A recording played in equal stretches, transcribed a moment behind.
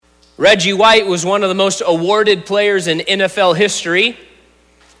Reggie White was one of the most awarded players in NFL history.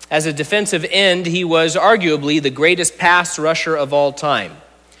 As a defensive end, he was arguably the greatest pass rusher of all time.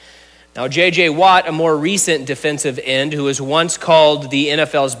 Now, J.J. Watt, a more recent defensive end who was once called the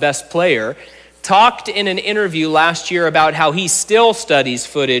NFL's best player, talked in an interview last year about how he still studies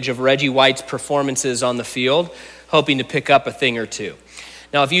footage of Reggie White's performances on the field, hoping to pick up a thing or two.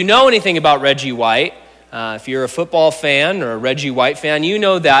 Now, if you know anything about Reggie White, if you're a football fan or a Reggie White fan, you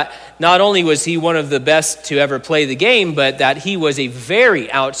know that not only was he one of the best to ever play the game, but that he was a very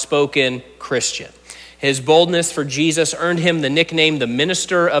outspoken Christian. His boldness for Jesus earned him the nickname the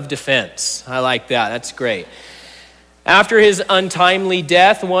Minister of Defense. I like that. That's great. After his untimely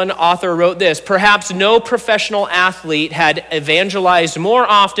death, one author wrote this: "Perhaps no professional athlete had evangelized more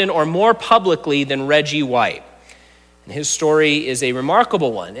often or more publicly than Reggie White." And his story is a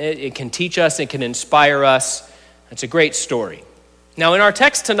remarkable one. It can teach us, it can inspire us. It's a great story. Now, in our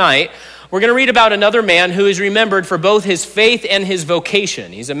text tonight, we're going to read about another man who is remembered for both his faith and his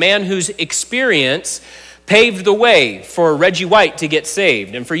vocation. He's a man whose experience paved the way for Reggie White to get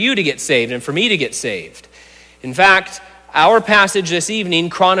saved, and for you to get saved, and for me to get saved. In fact, our passage this evening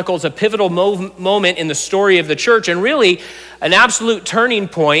chronicles a pivotal moment in the story of the church, and really an absolute turning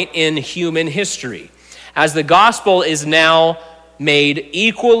point in human history, as the gospel is now made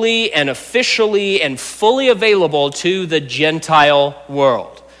equally and officially and fully available to the Gentile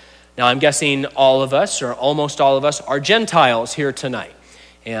world. Now, I'm guessing all of us, or almost all of us, are Gentiles here tonight.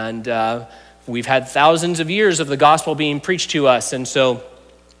 And we've had thousands of years of the gospel being preached to us, and so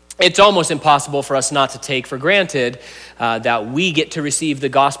it's almost impossible for us not to take for granted that we get to receive the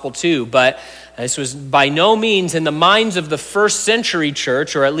gospel too. But this was by no means in the minds of the first century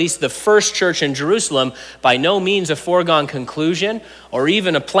church, or at least the first church in Jerusalem, by no means a foregone conclusion or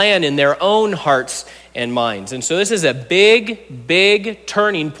even a plan in their own hearts and minds. And so this is a big, big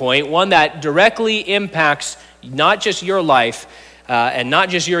turning point, one that directly impacts not just your life and not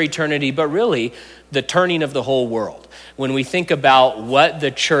just your eternity, but really the turning of the whole world, when we think about what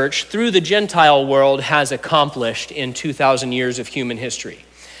the church through the Gentile world has accomplished in 2,000 years of human history.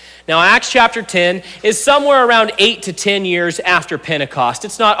 Now, Acts chapter 10 is somewhere around 8 to 10 years after Pentecost.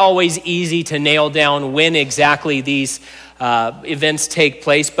 It's not always easy to nail down when exactly these events take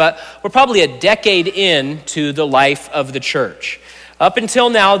place, but we're probably a decade into the life of the church. Up until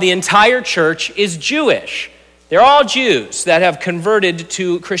now, the entire church is Jewish. They're all Jews that have converted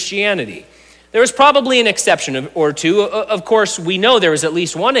to Christianity. There was probably an exception or two. Of course, we know there was at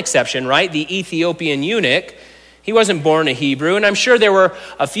least one exception, right? The Ethiopian eunuch. He wasn't born a Hebrew, and I'm sure there were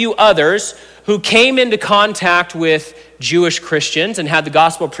a few others who came into contact with Jewish Christians and had the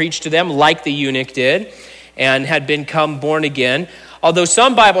gospel preached to them like the eunuch did and had become born again. Although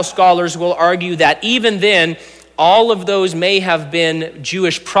some Bible scholars will argue that even then, all of those may have been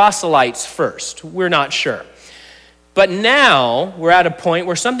Jewish proselytes first. We're not sure. But now we're at a point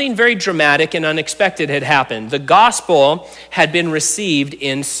where something very dramatic and unexpected had happened. The gospel had been received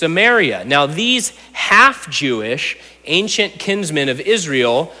in Samaria. Now, these half-Jewish ancient kinsmen of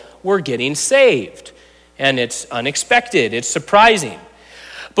Israel were getting saved. And it's unexpected. It's surprising.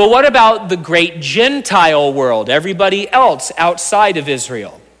 But what about the great Gentile world, everybody else outside of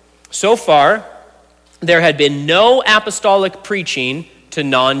Israel? So far, there had been no apostolic preaching to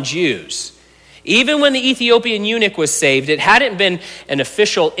non-Jews. Even when the Ethiopian eunuch was saved, it hadn't been an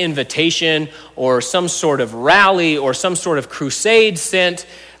official invitation or some sort of rally or some sort of crusade sent.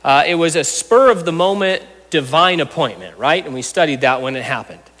 It was a spur-of-the-moment divine appointment, right? And we studied that when it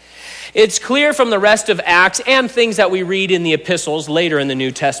happened. It's clear from the rest of Acts and things that we read in the epistles later in the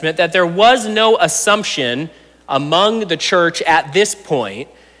New Testament that there was no assumption among the church at this point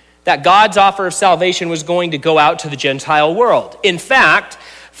that God's offer of salvation was going to go out to the Gentile world. In fact,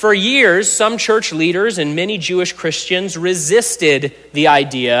 for years, some church leaders and many Jewish Christians resisted the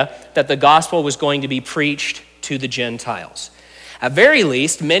idea that the gospel was going to be preached to the Gentiles. At very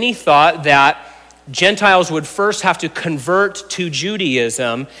least, many thought that Gentiles would first have to convert to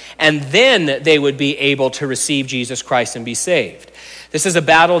Judaism, and then they would be able to receive Jesus Christ and be saved. This is a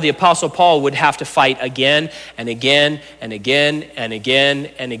battle the Apostle Paul would have to fight again and again and again and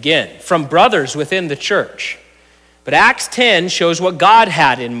again and again from brothers within the church. But Acts 10 shows what God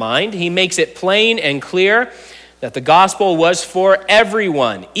had in mind. He makes it plain and clear that the gospel was for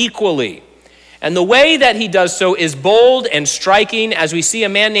everyone equally. And the way that he does so is bold and striking as we see a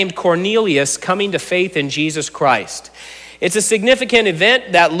man named Cornelius coming to faith in Jesus Christ. It's a significant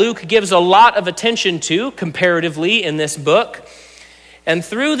event that Luke gives a lot of attention to comparatively in this book. And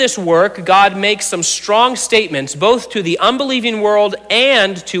through this work, God makes some strong statements both to the unbelieving world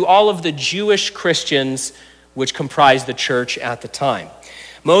and to all of the Jewish Christians which comprised the church at the time.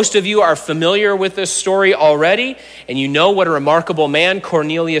 Most of you are familiar with this story already, and you know what a remarkable man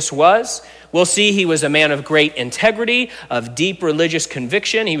Cornelius was. We'll see he was a man of great integrity, of deep religious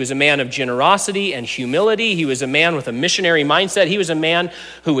conviction. He was a man of generosity and humility. He was a man with a missionary mindset. He was a man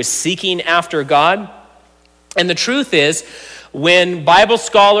who was seeking after God. And the truth is, when Bible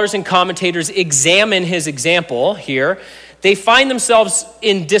scholars and commentators examine his example here, they find themselves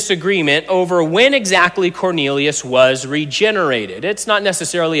in disagreement over when exactly Cornelius was regenerated. It's not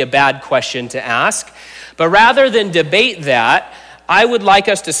necessarily a bad question to ask, but rather than debate that, I would like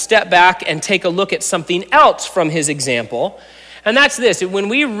us to step back and take a look at something else from his example, and that's this. When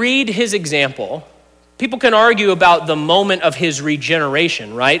we read his example, people can argue about the moment of his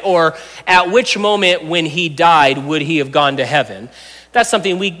regeneration, right? Or at which moment when he died would he have gone to heaven? That's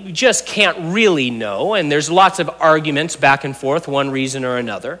something we just can't really know, and there's lots of arguments back and forth, one reason or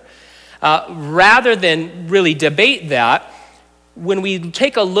another. Rather than really debate that, when we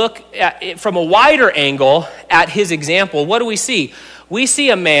take a look at it from a wider angle at his example, what do we see? We see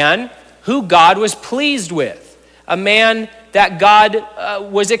a man who God was pleased with, a man that God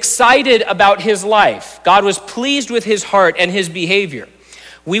was excited about his life. God was pleased with his heart and his behavior.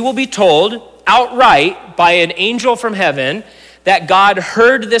 We will be told outright by an angel from heaven that God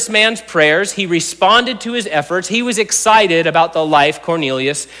heard this man's prayers. He responded to his efforts. He was excited about the life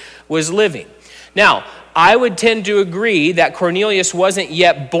Cornelius was living. Now, I would tend to agree that Cornelius wasn't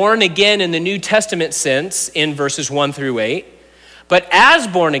yet born again in the New Testament sense in verses 1 through 8. But as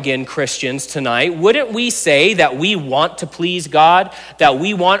born-again Christians tonight, wouldn't we say that we want to please God, that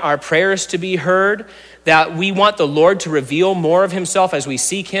we want our prayers to be heard, that we want the Lord to reveal more of himself as we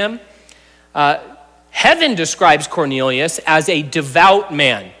seek him? Heaven describes Cornelius as a devout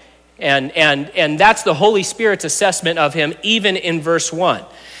man, and that's the Holy Spirit's assessment of him even in verse 1.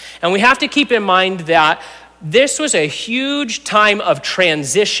 And we have to keep in mind that this was a huge time of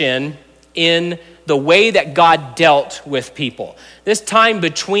transition in the way that God dealt with people. This time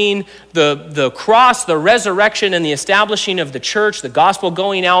between the cross, the resurrection, and the establishing of the church, the gospel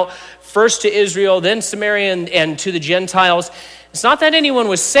going out first to Israel, then Samaria, and to the Gentiles. It's not that anyone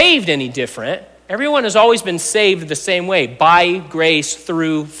was saved any different. Everyone has always been saved the same way, by grace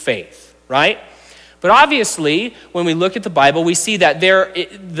through faith, right? But obviously, when we look at the Bible, we see that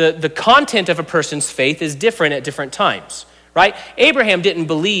the content of a person's faith is different at different times, right? Abraham didn't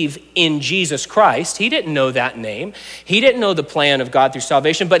believe in Jesus Christ. He didn't know that name. He didn't know the plan of God through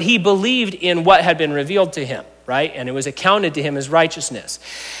salvation, but he believed in what had been revealed to him, right? And it was accounted to him as righteousness.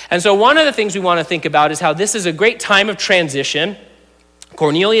 And so one of the things we want to think about is how this is a great time of transition.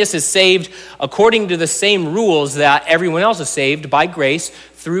 Cornelius is saved according to the same rules that everyone else is saved, by grace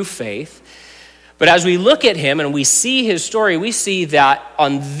through faith. But as we look at him and we see his story, we see that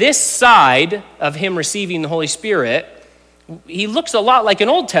on this side of him receiving the Holy Spirit, he looks a lot like an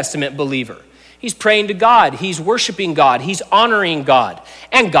Old Testament believer. He's praying to God, he's worshiping God, he's honoring God,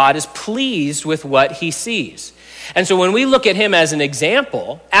 and God is pleased with what he sees. And so when we look at him as an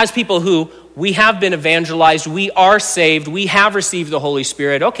example, as people who we have been evangelized, we are saved, we have received the Holy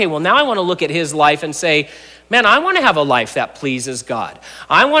Spirit, okay, well now I want to look at his life and say, man, I want to have a life that pleases God.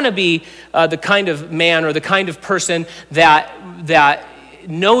 I want to be the kind of man or the kind of person that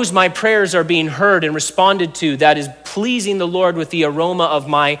knows my prayers are being heard and responded to, that is pleasing the Lord with the aroma of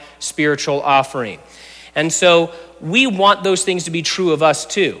my spiritual offering. And so we want those things to be true of us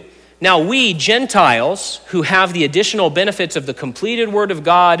too. Now we, Gentiles, who have the additional benefits of the completed Word of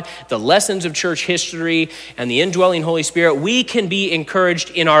God, the lessons of church history, and the indwelling Holy Spirit, we can be encouraged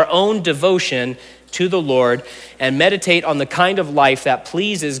in our own devotion to the Lord and meditate on the kind of life that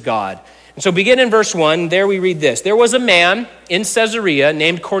pleases God. And so begin in verse 1. There we read this. There was a man in Caesarea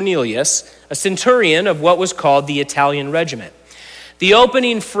named Cornelius, a centurion of what was called the Italian regiment. The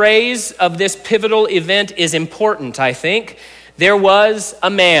opening phrase of this pivotal event is important, I think. There was a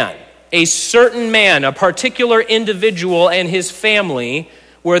man, a certain man, a particular individual and his family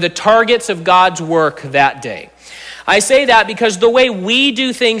were the targets of God's work that day. I say that because the way we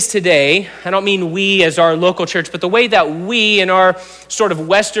do things today, I don't mean we as our local church, but the way that we in our sort of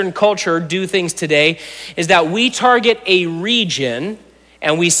Western culture do things today is that we target a region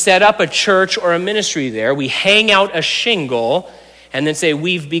and we set up a church or a ministry there. We hang out a shingle and then say,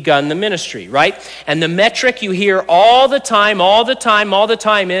 we've begun the ministry, right? And the metric you hear all the time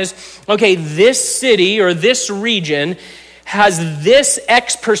is, okay, this city or this region has this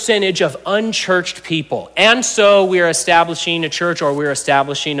X percentage of unchurched people. And so we're establishing a church or we're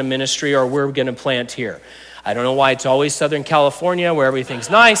establishing a ministry or we're going to plant here. I don't know why it's always Southern California where everything's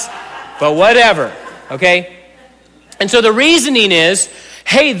nice, but whatever, okay? And so the reasoning is,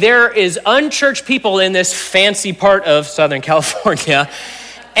 hey, there is unchurched people in this fancy part of Southern California,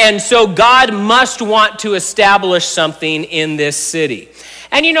 And so God must want to establish something in this city.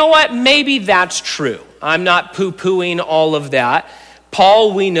 And you know what? Maybe that's true. I'm not poo-pooing all of that.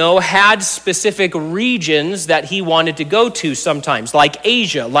 Paul, we know, had specific regions that he wanted to go to sometimes, like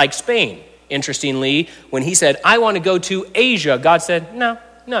Asia, like Spain. Interestingly, when he said, I want to go to Asia, God said, no,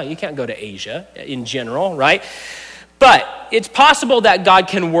 you can't go to Asia in general, right? But it's possible that God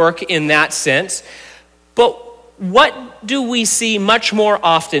can work in that sense. But what do we see much more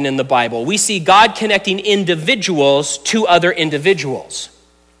often in the Bible? We see God connecting individuals to other individuals.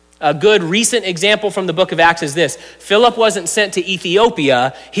 A good recent example from the book of Acts is this. Philip wasn't sent to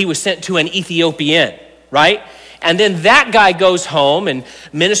Ethiopia, he was sent to an Ethiopian, right? And then that guy goes home and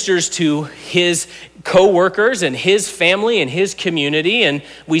ministers to his co-workers and his family and his community. And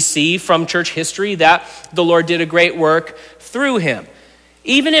we see from church history that the Lord did a great work through him.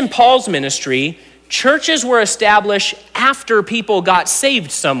 Even in Paul's ministry, churches were established after people got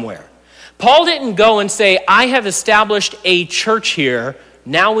saved somewhere. Paul didn't go and say, I have established a church here.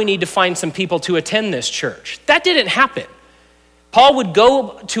 Now we need to find some people to attend this church. That didn't happen. Paul would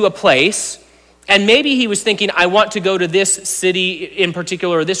go to a place, and maybe he was thinking, I want to go to this city in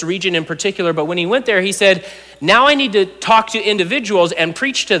particular, or this region in particular. But when he went there, he said, now I need to talk to individuals and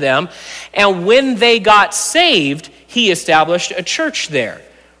preach to them. And when they got saved, he established a church there,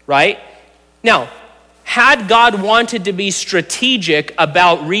 right? Now, had God wanted to be strategic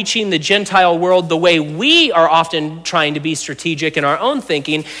about reaching the Gentile world the way we are often trying to be strategic in our own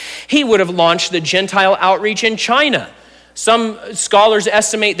thinking, he would have launched the Gentile outreach in China. Some scholars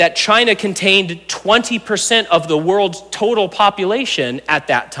estimate that China contained 20% of the world's total population at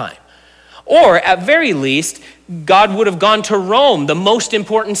that time. Or at very least, God would have gone to Rome, the most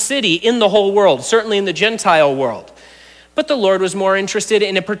important city in the whole world, certainly in the Gentile world. But the Lord was more interested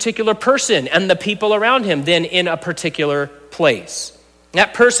in a particular person and the people around him than in a particular place.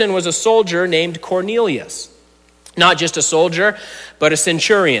 That person was a soldier named Cornelius. Not just a soldier, but a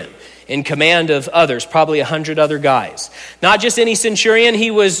centurion in command of others, probably 100 other guys. Not just any centurion,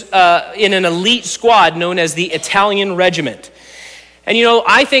 he was in an elite squad known as the Italian Regiment. And you know,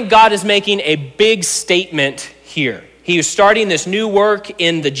 I think God is making a big statement here. He is starting this new work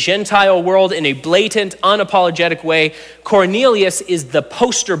in the Gentile world in a blatant, unapologetic way. Cornelius is the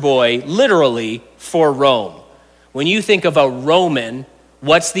poster boy, literally, for Rome. When you think of a Roman,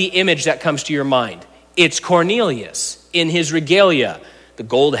 what's the image that comes to your mind? It's Cornelius in his regalia, the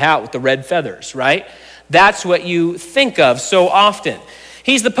gold hat with the red feathers, right? That's what you think of so often.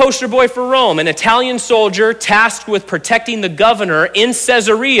 He's the poster boy for Rome, an Italian soldier tasked with protecting the governor in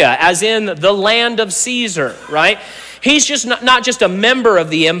Caesarea, as in the land of Caesar, right? He's just not just a member of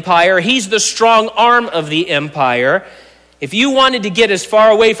the empire, he's the strong arm of the empire. If you wanted to get as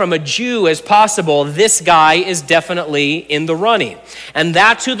far away from a Jew as possible, this guy is definitely in the running. And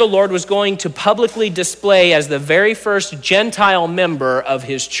that's who the Lord was going to publicly display as the very first Gentile member of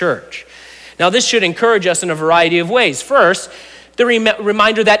his church. Now, this should encourage us in a variety of ways. First, the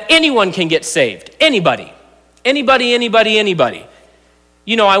reminder that anyone can get saved. Anybody.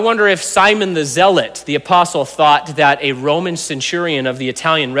 You know, I wonder if Simon the Zealot, the apostle, thought that a Roman centurion of the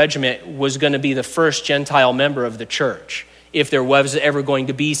Italian regiment was going to be the first Gentile member of the church, if there was ever going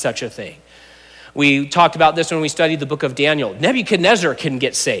to be such a thing. We talked about this when we studied the book of Daniel. Nebuchadnezzar can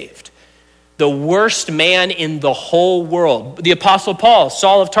get saved. The worst man in the whole world. The apostle Paul,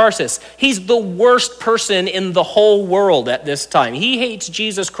 Saul of Tarsus, he's the worst person in the whole world at this time. He hates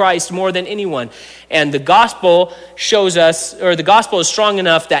Jesus Christ more than anyone. And the gospel shows us, or the gospel is strong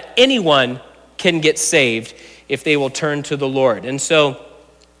enough that anyone can get saved if they will turn to the Lord. And so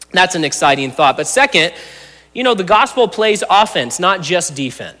that's an exciting thought. But second, you know, the gospel plays offense, not just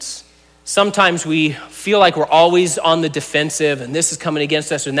defense. Sometimes we feel like we're always on the defensive and this is coming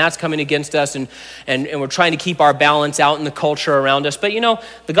against us and that's coming against us and we're trying to keep our balance out in the culture around us. But you know,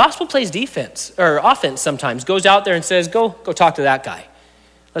 the gospel plays defense or offense sometimes, goes out there and says, go talk to that guy.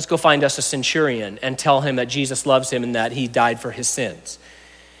 Let's go find us a centurion and tell him that Jesus loves him and that he died for his sins.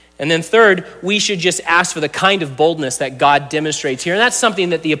 And then third, we should just ask for the kind of boldness that God demonstrates here. And that's something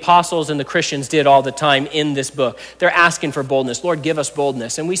that the apostles and the Christians did all the time in this book. They're asking for boldness. Lord, give us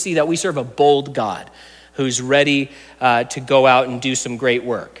boldness. And we see that we serve a bold God who's ready to go out and do some great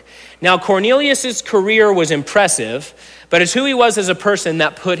work. Now, Cornelius' career was impressive, but it's who he was as a person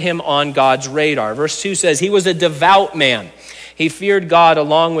that put him on God's radar. Verse 2 says, he was a devout man. He feared God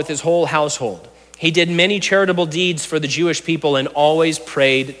along with his whole household. He did many charitable deeds for the Jewish people and always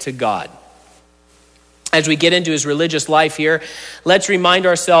prayed to God. As we get into his religious life here, let's remind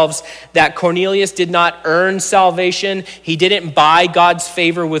ourselves that Cornelius did not earn salvation. He didn't buy God's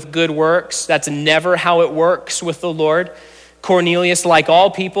favor with good works. That's never how it works with the Lord. Cornelius, like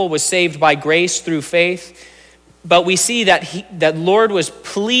all people, was saved by grace through faith. But we see that Lord was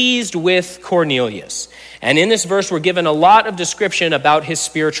pleased with Cornelius. And in this verse, we're given a lot of description about his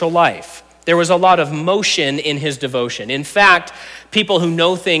spiritual life. There was a lot of motion in his devotion. In fact, people who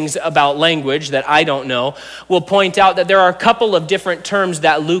know things about language that I don't know will point out that there are a couple of different terms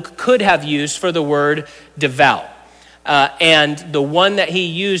that Luke could have used for the word devout. And the one that he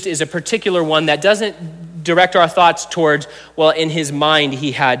used is a particular one that doesn't direct our thoughts towards, well, in his mind,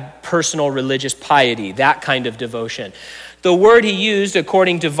 he had personal religious piety, that kind of devotion. The word he used,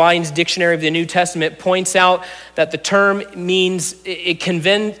 according to Vine's Dictionary of the New Testament, points out that the term means, it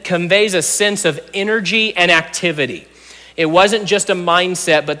conveys a sense of energy and activity. It wasn't just a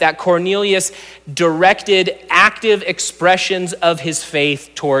mindset, but that Cornelius directed active expressions of his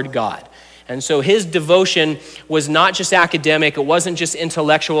faith toward God. And so his devotion was not just academic, it wasn't just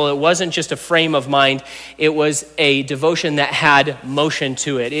intellectual, it wasn't just a frame of mind, it was a devotion that had motion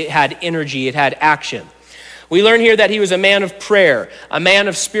to it. It had energy, it had action. We learn here that he was a man of prayer, a man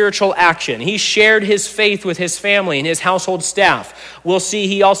of spiritual action. He shared his faith with his family and his household staff. We'll see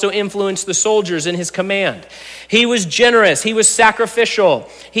he also influenced the soldiers in his command. He was generous. He was sacrificial.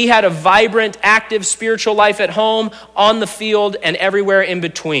 He had a vibrant, active spiritual life at home, on the field, and everywhere in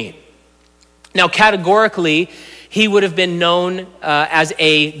between. Now, categorically, he would have been known as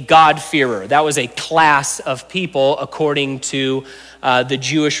a God-fearer. That was a class of people according to the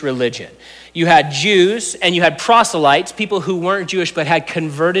Jewish religion. You had Jews and you had proselytes, people who weren't Jewish but had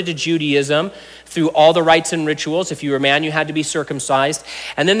converted to Judaism through all the rites and rituals. If you were a man, you had to be circumcised.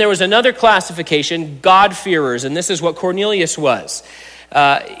 And then there was another classification, God-fearers, and this is what Cornelius was.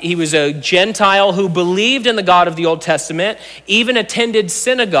 He was a Gentile who believed in the God of the Old Testament, even attended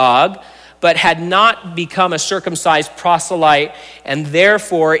synagogue, but had not become a circumcised proselyte, and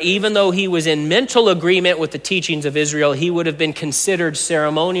therefore, even though he was in mental agreement with the teachings of Israel, he would have been considered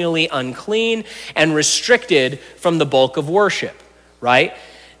ceremonially unclean and restricted from the bulk of worship, right?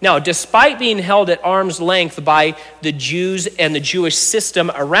 Now, despite being held at arm's length by the Jews and the Jewish system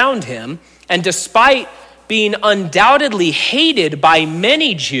around him, and despite being undoubtedly hated by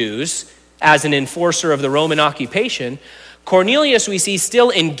many Jews as an enforcer of the Roman occupation, Cornelius, we see, still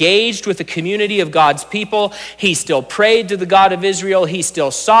engaged with the community of God's people. He still prayed to the God of Israel. He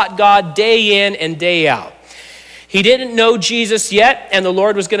still sought God day in and day out. He didn't know Jesus yet, and the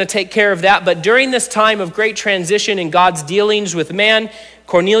Lord was going to take care of that. But during this time of great transition in God's dealings with man,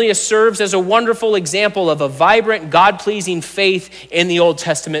 Cornelius serves as a wonderful example of a vibrant, God-pleasing faith in the Old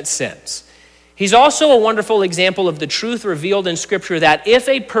Testament sense. He's also a wonderful example of the truth revealed in Scripture that if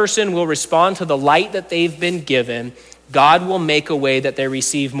a person will respond to the light that they've been given, God will make a way that they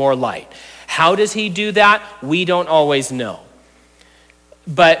receive more light. How does he do that? We don't always know.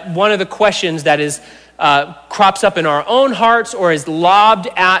 But one of the questions that is crops up in our own hearts or is lobbed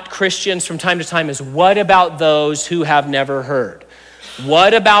at Christians from time to time is, what about those who have never heard?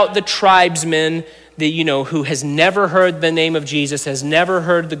 What about the tribesman who has never heard the name of Jesus, has never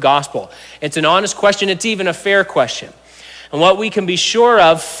heard the gospel? It's an honest question. It's even a fair question. And what we can be sure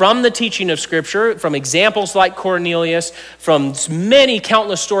of from the teaching of Scripture, from examples like Cornelius, from many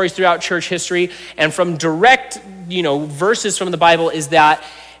countless stories throughout church history, and from direct, verses from the Bible, is that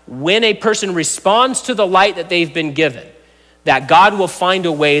when a person responds to the light that they've been given, that God will find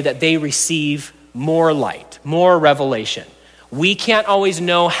a way that they receive more light, more revelation. We can't always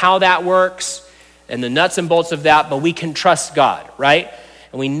know how that works and the nuts and bolts of that, but we can trust God, right?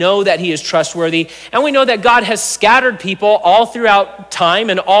 And we know that he is trustworthy. And we know that God has scattered people all throughout time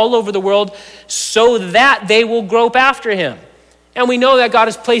and all over the world so that they will grope after him. And we know that God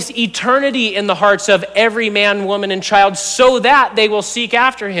has placed eternity in the hearts of every man, woman, and child so that they will seek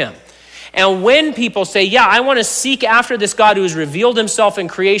after him. And when people say, yeah, I want to seek after this God who has revealed himself in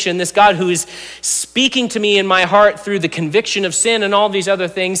creation, this God who is speaking to me in my heart through the conviction of sin and all these other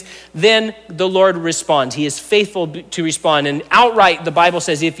things, then the Lord responds. He is faithful to respond. And outright, the Bible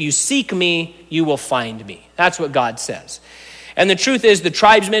says, if you seek me, you will find me. That's what God says. And the truth is, the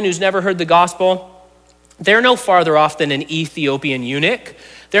tribesman who's never heard the gospel, they're no farther off than an Ethiopian eunuch.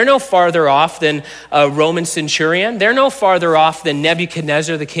 They're no farther off than a Roman centurion. They're no farther off than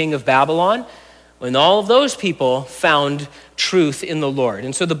Nebuchadnezzar, the king of Babylon, when all of those people found truth in the Lord.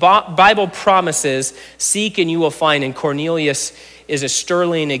 And so the Bible promises, seek and you will find, and Cornelius is a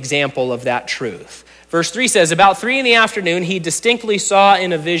sterling example of that truth. Verse 3 says, about 3 p.m, he distinctly saw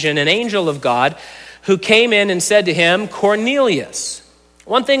in a vision an angel of God who came in and said to him, Cornelius.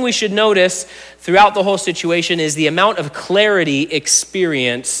 One thing we should notice throughout the whole situation is the amount of clarity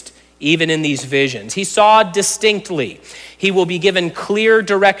experienced even in these visions. He saw distinctly. He will be given clear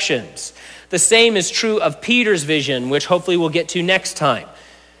directions. The same is true of Peter's vision, which hopefully we'll get to next time.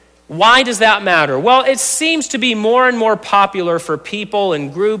 Why does that matter? Well, it seems to be more and more popular for people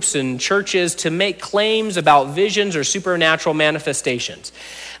and groups and churches to make claims about visions or supernatural manifestations.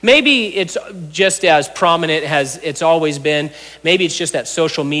 Maybe it's just as prominent as it's always been. Maybe it's just that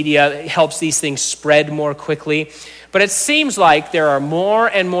social media helps these things spread more quickly. But it seems like there are more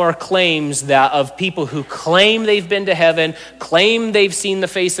and more claims of people who claim they've been to heaven, claim they've seen the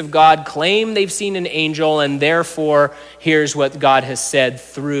face of God, claim they've seen an angel, and therefore, here's what God has said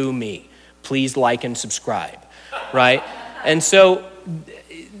through me. Please like and subscribe, right? And so,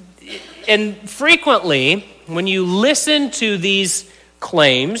 and frequently, when you listen to these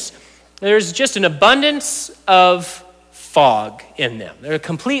claims, there's just an abundance of fog in them. There's a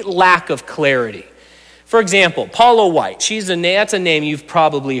complete lack of clarity. For example, Paula White, that's a name you've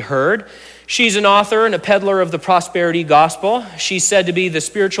probably heard. She's an author and a peddler of the prosperity gospel. She's said to be the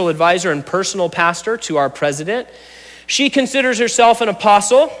spiritual advisor and personal pastor to our president. She considers herself an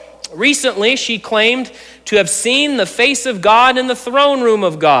apostle. Recently, she claimed to have seen the face of God in the throne room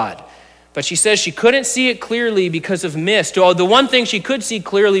of God. But she says she couldn't see it clearly because of mist. Oh, the one thing she could see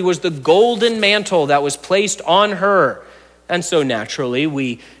clearly was the golden mantle that was placed on her. And so naturally,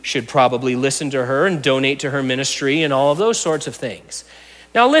 we should probably listen to her and donate to her ministry and all of those sorts of things.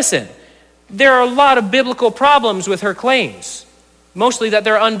 Now listen, there are a lot of biblical problems with her claims. Mostly that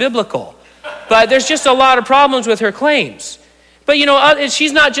they're unbiblical. But there's just a lot of problems with her claims. But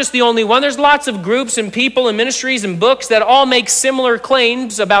she's not just the only one. There's lots of groups and people and ministries and books that all make similar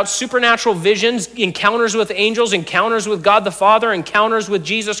claims about supernatural visions, encounters with angels, encounters with God the Father, encounters with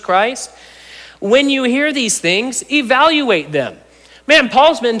Jesus Christ. When you hear these things, evaluate them. Man,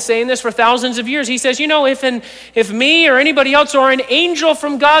 Paul's been saying this for thousands of years. He says, if me or anybody else or an angel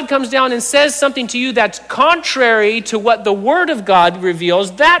from God comes down and says something to you that's contrary to what the Word of God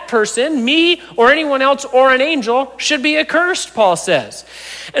reveals, that person, me or anyone else or an angel, should be accursed, Paul says.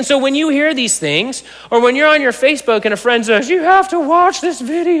 And so when you hear these things, or when you're on your Facebook and a friend says, you have to watch this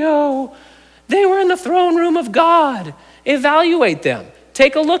video, they were in the throne room of God, evaluate them.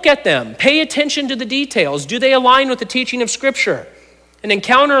 Take a look at them. Pay attention to the details. Do they align with the teaching of Scripture? An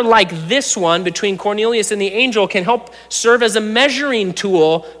encounter like this one between Cornelius and the angel can help serve as a measuring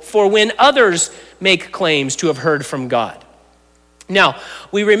tool for when others make claims to have heard from God. Now,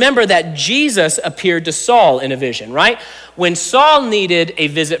 we remember that Jesus appeared to Saul in a vision, right? When Saul needed a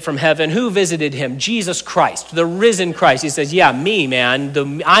visit from heaven, who visited him? Jesus Christ, the risen Christ. He says, yeah, me,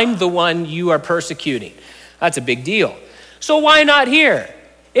 man. I'm the one you are persecuting. That's a big deal. So why not here?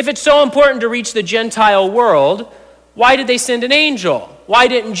 If it's so important to reach the Gentile world, why did they send an angel? Why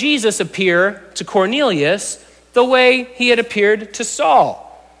didn't Jesus appear to Cornelius the way he had appeared to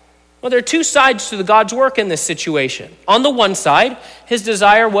Saul? Well, there are two sides to God's work in this situation. On the one side, his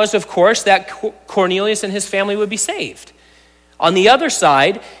desire was, of course, that Cornelius and his family would be saved. On the other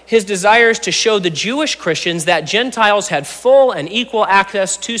side, his desire is to show the Jewish Christians that Gentiles had full and equal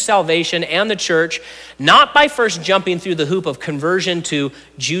access to salvation and the church, not by first jumping through the hoop of conversion to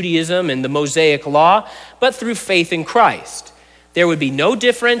Judaism and the Mosaic law, but through faith in Christ. There would be no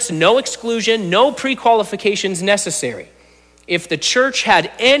difference, no exclusion, no pre-qualifications necessary. If the church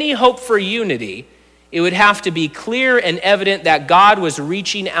had any hope for unity, it would have to be clear and evident that God was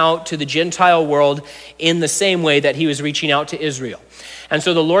reaching out to the Gentile world in the same way that he was reaching out to Israel. And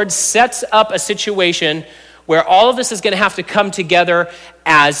so the Lord sets up a situation where all of this is going to have to come together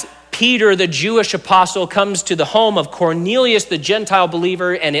as Peter, the Jewish apostle, comes to the home of Cornelius, the Gentile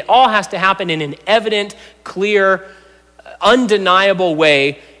believer, and it all has to happen in an evident, clear, undeniable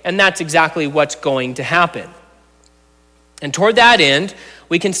way, and that's exactly what's going to happen. And toward that end,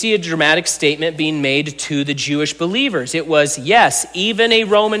 we can see a dramatic statement being made to the Jewish believers. It was, yes, even a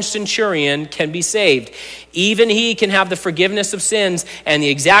Roman centurion can be saved. Even he can have the forgiveness of sins and the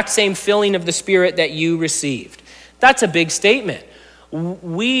exact same filling of the Spirit that you received. That's a big statement.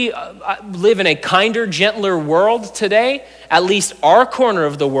 We live in a kinder, gentler world today. At least our corner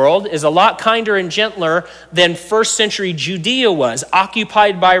of the world is a lot kinder and gentler than first century Judea was,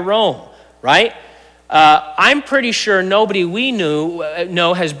 occupied by Rome, right? I'm pretty sure nobody we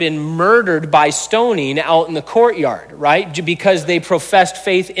know has been murdered by stoning out in the courtyard, right? Because they professed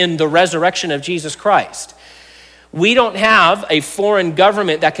faith in the resurrection of Jesus Christ. We don't have a foreign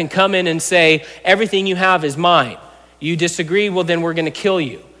government that can come in and say, everything you have is mine. You disagree, well, then we're going to kill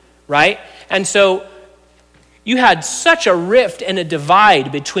you, right? And so you had such a rift and a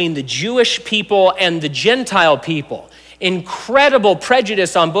divide between the Jewish people and the Gentile people. Incredible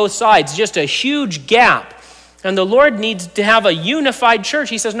prejudice on both sides, just a huge gap. And the Lord needs to have a unified church.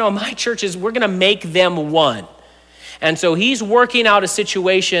 He says, no, my church we're going to make them one. And so he's working out a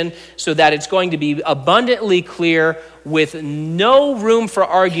situation so that it's going to be abundantly clear with no room for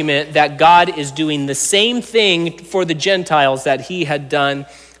argument that God is doing the same thing for the Gentiles that he had done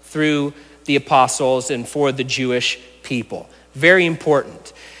through the apostles and for the Jewish people. Very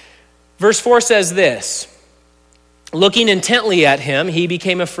important. Verse 4 says this, looking intently at him, he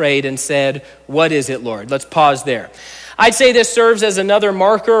became afraid and said, "What is it, Lord?" Let's pause there. I'd say this serves as another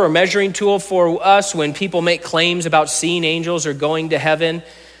marker or measuring tool for us when people make claims about seeing angels or going to heaven.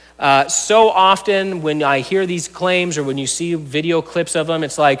 So often when I hear these claims or when you see video clips of them,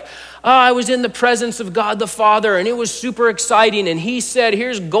 it's like, I was in the presence of God the Father and it was super exciting and he said,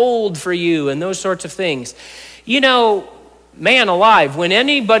 "Here's gold for you," and those sorts of things. You know, man alive, when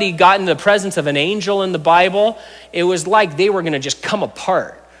anybody got in the presence of an angel in the Bible, it was like they were going to just come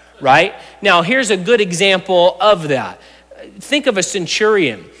apart, right? Now, here's a good example of that. Think of a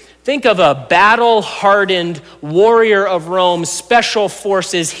centurion. Think of a battle-hardened warrior of Rome, special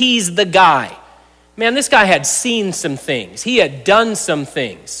forces. He's the guy. Man, this guy had seen some things. He had done some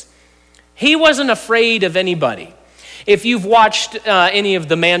things. He wasn't afraid of anybody. If you've watched any of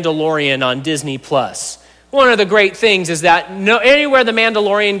The Mandalorian on Disney+, one of the great things is that anywhere the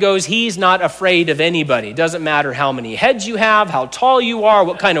Mandalorian goes, he's not afraid of anybody. It doesn't matter how many heads you have, how tall you are,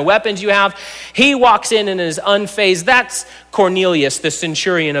 what kind of weapons you have. He walks in and is unfazed. That's Cornelius, the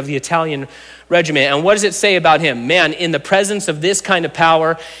centurion of the Italian regiment. And what does it say about him? Man, in the presence of this kind of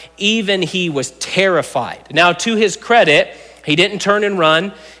power, even he was terrified. Now, to his credit, he didn't turn and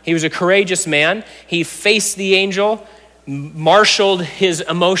run. He was a courageous man. He faced the angel, marshaled his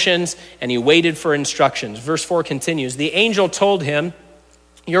emotions, and he waited for instructions. Verse 4 continues, the angel told him,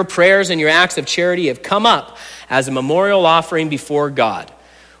 "Your prayers and your acts of charity have come up as a memorial offering before God."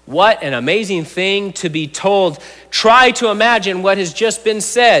 What an amazing thing to be told. Try to imagine what has just been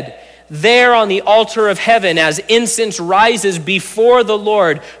said. There on the altar of heaven, as incense rises before the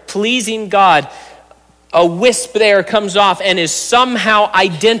Lord, pleasing God, a wisp there comes off and is somehow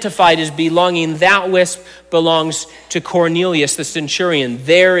identified as belonging. That wisp belongs to Cornelius, the centurion.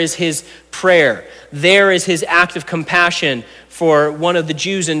 There is his prayer. There is his act of compassion for one of the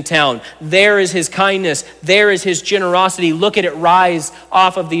Jews in town. There is his kindness. There is his generosity. Look at it rise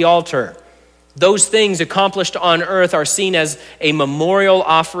off of the altar. Those things accomplished on earth are seen as a memorial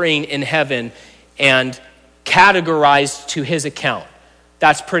offering in heaven and categorized to his account.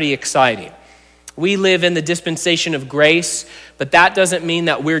 That's pretty exciting. We live in the dispensation of grace, but that doesn't mean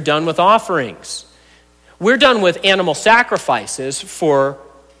that we're done with offerings. We're done with animal sacrifices for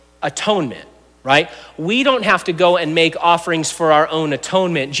atonement, right? We don't have to go and make offerings for our own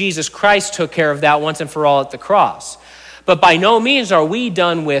atonement. Jesus Christ took care of that once and for all at the cross. But by no means are we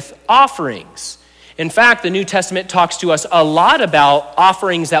done with offerings. In fact, the New Testament talks to us a lot about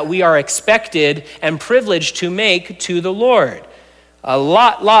offerings that we are expected and privileged to make to the Lord. A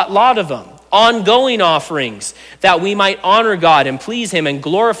lot of them. Ongoing offerings that we might honor God and please him and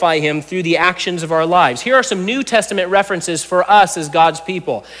glorify him through the actions of our lives. Here are some New Testament references for us as God's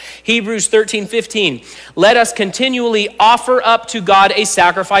people. Hebrews 13:15. Let us continually offer up to God a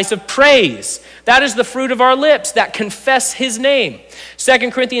sacrifice of praise. That is the fruit of our lips that confess his name.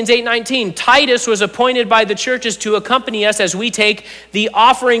 2 Corinthians 8:19. Titus was appointed by the churches to accompany us as we take the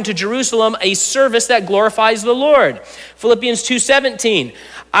offering to Jerusalem, a service that glorifies the Lord. Philippians 2:17.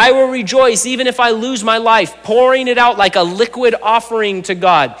 I will rejoice even if I lose my life, pouring it out like a liquid offering to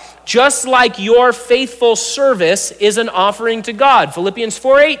God, just like your faithful service is an offering to God. Philippians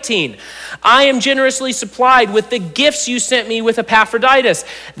 4:18. I am generously supplied with the gifts you sent me with Epaphroditus.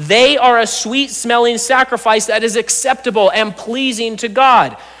 They are a sweet-smelling sacrifice that is acceptable and pleasing to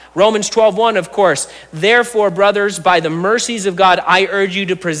God. Romans 12:1, of course. Therefore, brothers, by the mercies of God, I urge you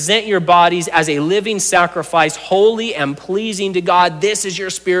to present your bodies as a living sacrifice, holy and pleasing to God. This is your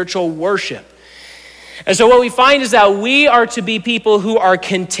spiritual worship. And so what we find is that we are to be people who are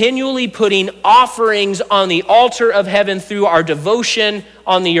continually putting offerings on the altar of heaven through our devotion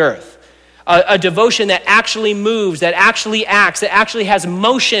on the earth. A devotion that actually moves, that actually acts, that actually has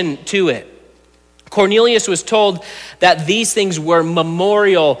motion to it. Cornelius was told that these things were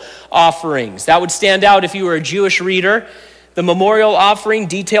memorial offerings. That would stand out if you were a Jewish reader. The memorial offering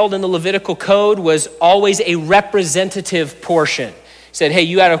detailed in the Levitical code was always a representative portion. He said, hey,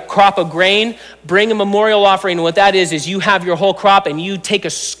 you had a crop of grain, bring a memorial offering. And what that is you have your whole crop and you take a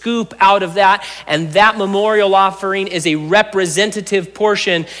scoop out of that, and that memorial offering is a representative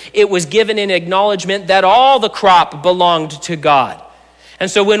portion. It was given in acknowledgement that all the crop belonged to God. And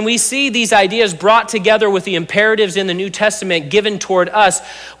so when we see these ideas brought together with the imperatives in the New Testament given toward us,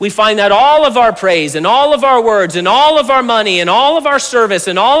 we find that all of our praise and all of our words and all of our money and all of our service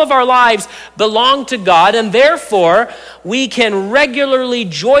and all of our lives belong to God, and therefore we can regularly,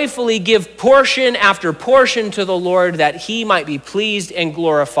 joyfully give portion after portion to the Lord, that he might be pleased and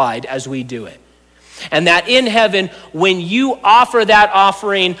glorified as we do it. And that in heaven, when you offer that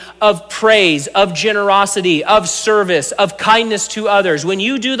offering of praise, of generosity, of service, of kindness to others, when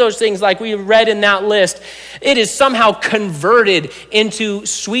you do those things like we read in that list, it is somehow converted into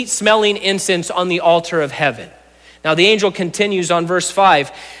sweet-smelling incense on the altar of heaven. Now the angel continues on verse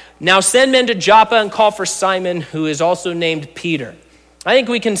 5. Now send men to Joppa and call for Simon, who is also named Peter. I think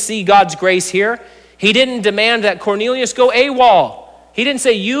we can see God's grace here. He didn't demand that Cornelius go AWOL. He didn't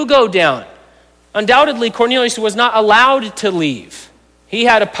say, you go down. Undoubtedly, Cornelius was not allowed to leave. He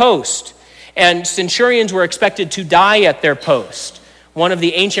had a post, and centurions were expected to die at their post. One of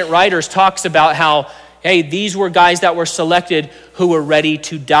the ancient writers talks about how, hey, these were guys that were selected who were ready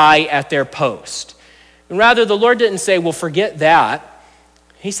to die at their post. And rather, the Lord didn't say, well, forget that.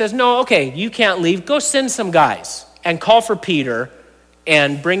 He says, no, okay, you can't leave. Go send some guys and call for Peter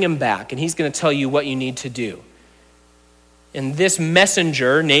and bring him back, and he's going to tell you what you need to do. And this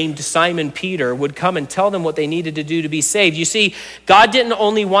messenger named Simon Peter would come and tell them what they needed to do to be saved. You see, God didn't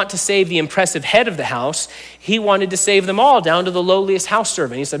only want to save the impressive head of the house, he wanted to save them all, down to the lowliest house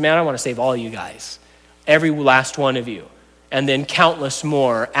servant. He said, man, I want to save all you guys, every last one of you, and then countless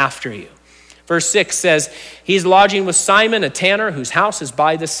more after you. Verse 6 says, he's lodging with Simon, a tanner, whose house is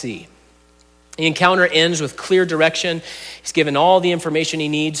by the sea. The encounter ends with clear direction. He's given all the information he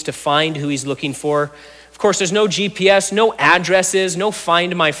needs to find who he's looking for. Of course, there's no GPS, no addresses, no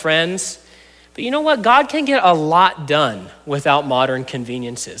Find My Friends. But you know what? God can get a lot done without modern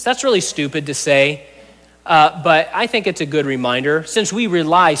conveniences. That's really stupid to say, but I think it's a good reminder. Since we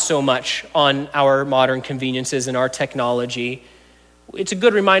rely so much on our modern conveniences and our technology, it's a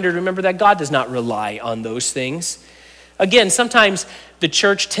good reminder to remember that God does not rely on those things. Again, sometimes the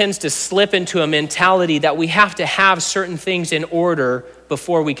church tends to slip into a mentality that we have to have certain things in order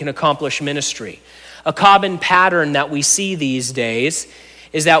before we can accomplish ministry. A common pattern that we see these days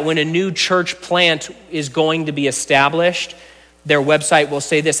is that when a new church plant is going to be established, their website will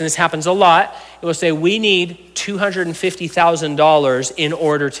say this, and this happens a lot. It will say, we need $250,000 in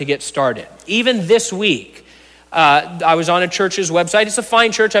order to get started. Even this week, I was on a church's website. It's a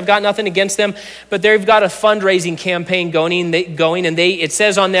fine church. I've got nothing against them, but they've got a fundraising campaign going, and it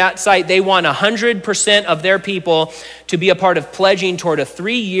says on that site they want 100% of their people to be a part of pledging toward a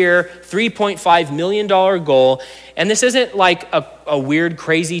 3-year, $3.5 million goal. And this isn't like a weird,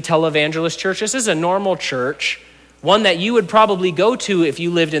 crazy televangelist church. This is a normal church, one that you would probably go to if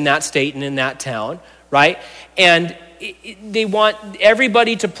you lived in that state and in that town, right? And they want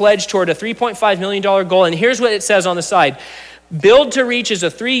everybody to pledge toward a $3.5 million goal. And here's what it says on the side. Build to Reach is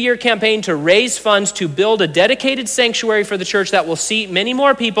a 3-year campaign to raise funds to build a dedicated sanctuary for the church that will seat many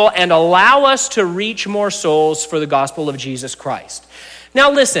more people and allow us to reach more souls for the gospel of Jesus Christ.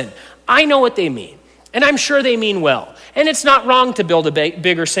 Now listen, I know what they mean, and I'm sure they mean well. And it's not wrong to build a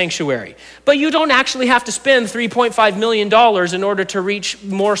bigger sanctuary. But you don't actually have to spend $3.5 million in order to reach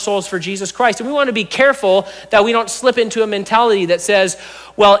more souls for Jesus Christ. And we want to be careful that we don't slip into a mentality that says,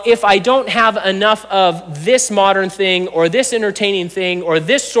 well, if I don't have enough of this modern thing or this entertaining thing or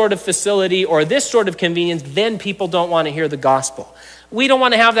this sort of facility or this sort of convenience, then people don't want to hear the gospel. We don't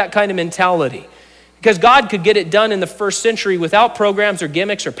want to have that kind of mentality. Because God could get it done in the first century without programs or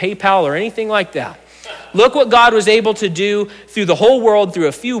gimmicks or PayPal or anything like that. Look what God was able to do through the whole world through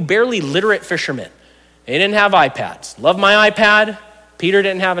a few barely literate fishermen. They didn't have iPads. Love my iPad. Peter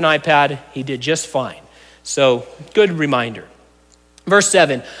didn't have an iPad. He did just fine. So, good reminder. Verse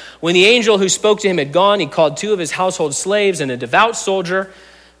 7, when the angel who spoke to him had gone, he called 2 of his household slaves and a devout soldier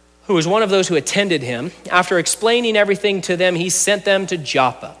who was one of those who attended him. After explaining everything to them, he sent them to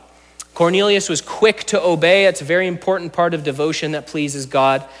Joppa. Cornelius was quick to obey. It's a very important part of devotion that pleases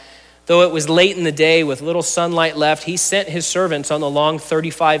God. Though it was late in the day with little sunlight left, he sent his servants on the long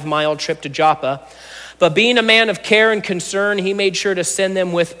 35-mile trip to Joppa. But being a man of care and concern, he made sure to send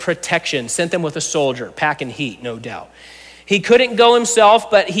them with protection, sent them with a soldier, packing heat, no doubt. He couldn't go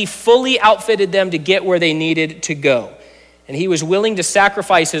himself, but he fully outfitted them to get where they needed to go. And he was willing to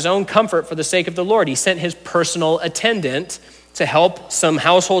sacrifice his own comfort for the sake of the Lord. He sent his personal attendant to help some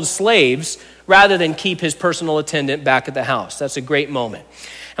household slaves rather than keep his personal attendant back at the house. That's a great moment.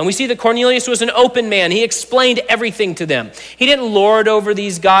 And we see that Cornelius was an open man. He explained everything to them. He didn't lord over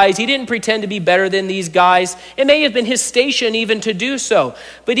these guys. He didn't pretend to be better than these guys. It may have been his station even to do so.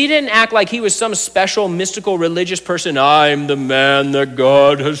 But he didn't act like he was some special, mystical, religious person. I'm the man that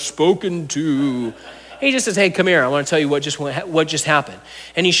God has spoken to. He just says, hey, come here. I want to tell you what just happened.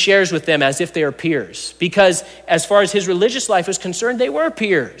 And he shares with them as if they are peers. Because as far as his religious life was concerned, they were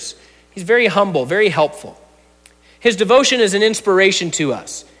peers. He's very humble, very helpful. His devotion is an inspiration to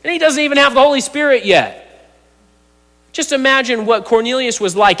us. And he doesn't even have the Holy Spirit yet. Just imagine what Cornelius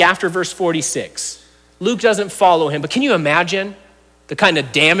was like after verse 46. Luke doesn't follow him, but can you imagine the kind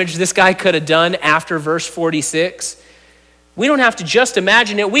of damage this guy could have done after verse 46? We don't have to just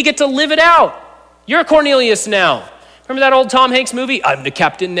imagine it. We get to live it out. You're Cornelius now. Remember that old Tom Hanks movie? I'm the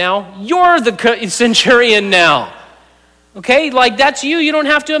captain now. You're the centurion now. Okay, like that's you. You don't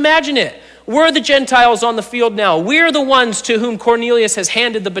have to imagine it. We're the Gentiles on the field now. We're the ones to whom Cornelius has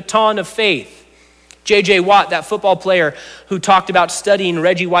handed the baton of faith. J.J. Watt, that football player who talked about studying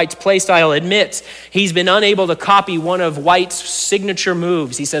Reggie White's play style, admits he's been unable to copy one of White's signature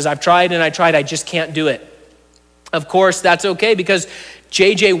moves. He says, I've tried and I tried, I just can't do it. Of course, that's okay because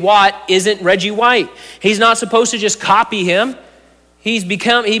J.J. Watt isn't Reggie White. He's not supposed to just copy him. He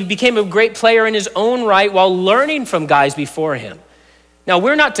became a great player in his own right while learning from guys before him. Now,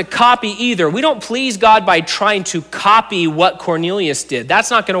 we're not to copy either. We don't please God by trying to copy what Cornelius did. That's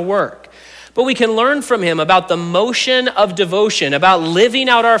not going to work. But we can learn from him about the motion of devotion, about living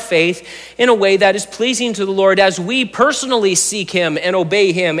out our faith in a way that is pleasing to the Lord as we personally seek him and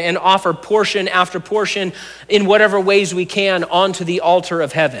obey him and offer portion after portion in whatever ways we can onto the altar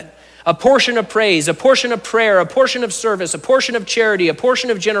of heaven. A portion of praise, a portion of prayer, a portion of service, a portion of charity, a portion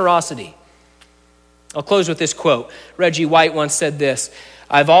of generosity. I'll close with this quote. Reggie White once said this,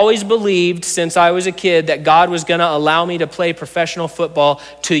 I've always believed since I was a kid that God was going to allow me to play professional football,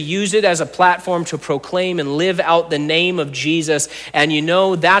 to use it as a platform to proclaim and live out the name of Jesus. And you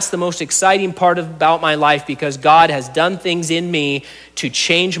know, that's the most exciting part about my life because God has done things in me to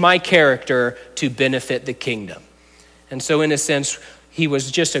change my character to benefit the kingdom. And so in a sense, he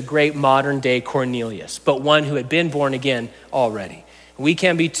was just a great modern day Cornelius, but one who had been born again already. We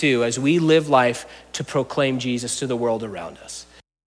can be too as we live life to proclaim Jesus to the world around us.